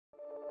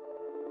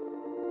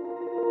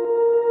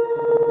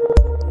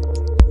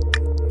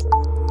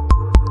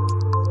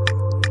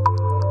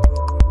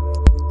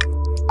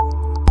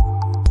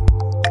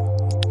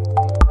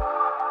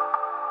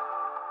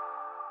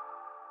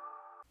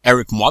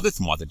Eric Mother with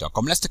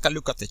Mother.com. Let's take a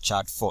look at the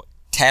chart for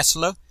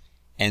Tesla.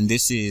 And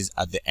this is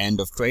at the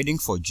end of trading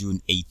for June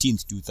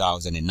 18th,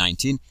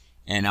 2019.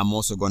 And I'm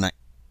also going to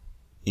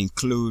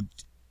include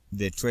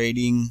the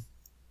trading,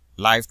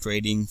 live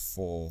trading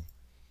for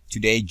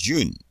today,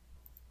 June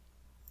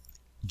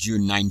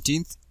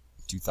 19th,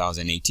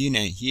 2018.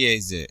 And here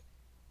is the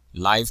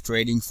live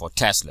trading for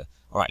Tesla.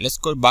 All right, let's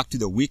go back to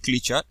the weekly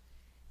chart.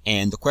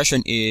 And the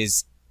question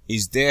is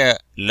there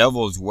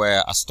levels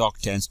where a stock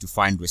tends to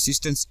find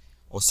resistance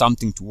or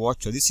something to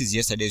watch? So this is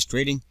yesterday's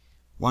trading.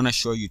 I want to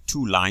show you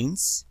two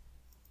lines.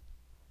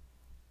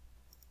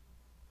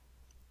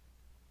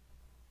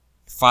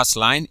 First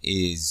line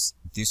is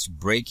this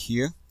break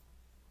here,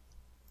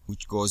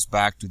 which goes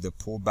back to the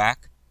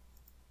pullback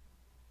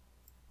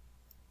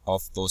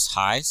of those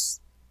highs.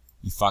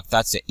 In fact,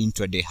 that's the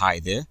intraday high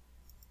there.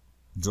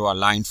 Draw a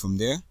line from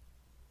there.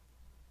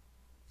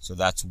 So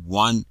that's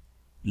one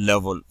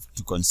level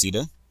to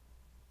consider.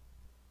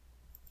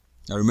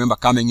 Now remember,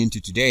 coming into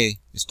today,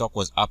 the stock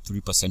was up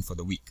 3% for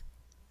the week.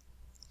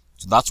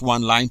 So that's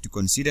one line to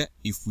consider.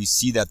 If we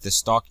see that the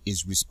stock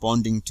is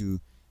responding to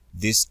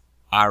this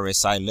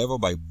RSI level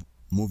by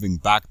moving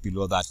back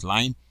below that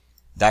line,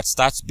 that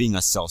starts being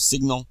a sell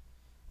signal.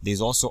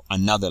 There's also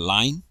another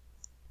line.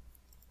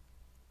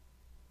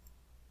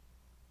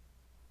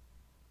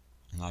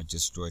 And I'll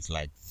just draw it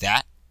like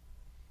that.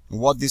 And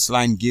what this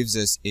line gives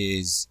us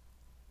is,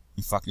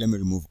 in fact, let me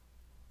remove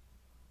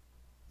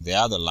the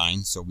other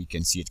line so we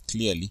can see it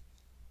clearly.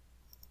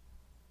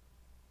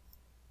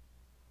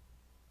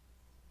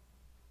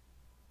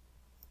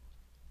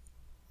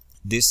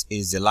 This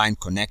is the line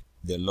connect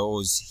the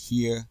lows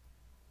here,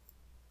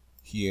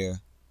 here,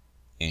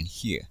 and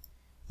here.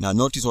 Now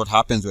notice what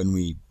happens when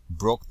we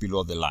broke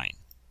below the line.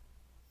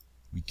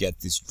 We get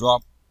this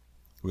drop,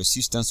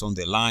 resistance on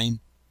the line.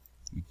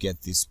 We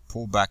get this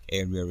pullback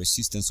area,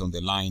 resistance on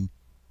the line,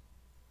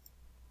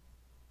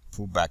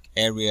 pullback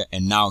area,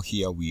 and now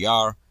here we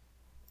are.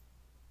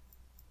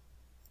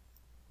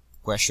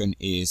 Question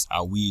is,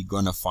 are we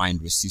gonna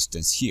find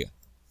resistance here?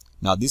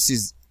 Now this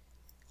is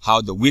how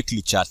the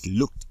weekly chart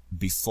looked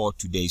before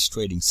today's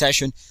trading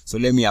session. So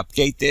let me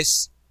update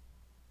this.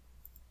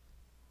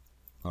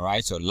 All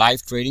right, so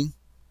live trading,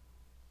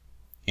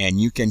 and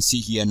you can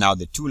see here now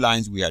the two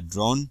lines we had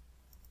drawn.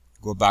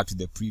 Go back to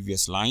the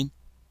previous line.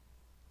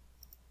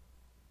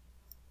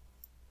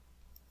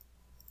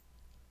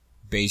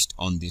 Based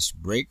on this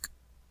break.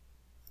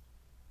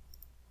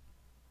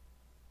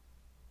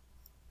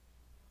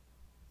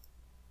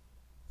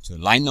 So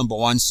line number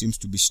one seems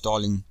to be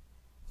stalling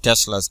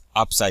Tesla's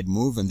upside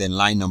move, and then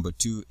line number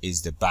two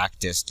is the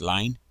backtest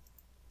line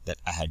that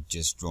I had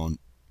just drawn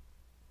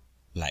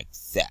like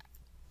that.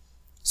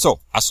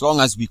 So as long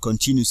as we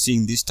continue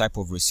seeing this type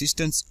of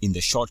resistance in the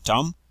short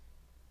term,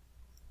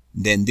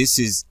 then this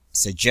is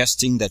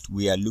suggesting that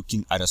we are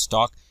looking at a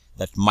stock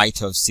that might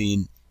have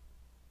seen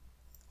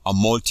a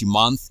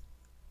multi-month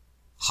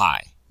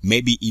high,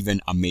 maybe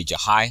even a major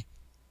high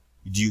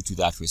due to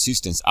that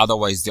resistance.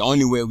 Otherwise, the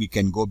only way we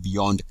can go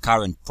beyond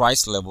current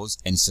price levels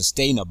and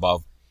sustain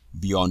above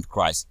beyond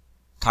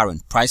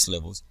current price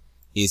levels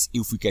is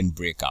if we can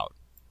break out.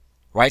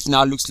 Right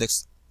now, looks like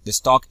the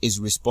stock is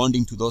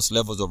responding to those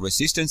levels of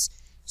resistance.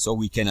 So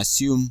we can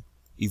assume,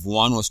 if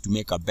one was to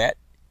make a bet,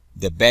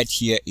 the bet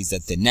here is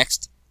that the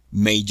next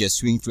major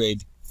swing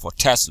trade for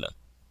Tesla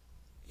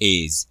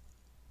is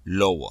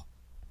lower.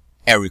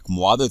 Eric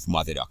Mother with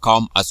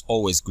Mother.com. As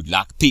always, good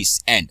luck, peace,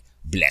 and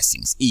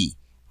blessings. EACS.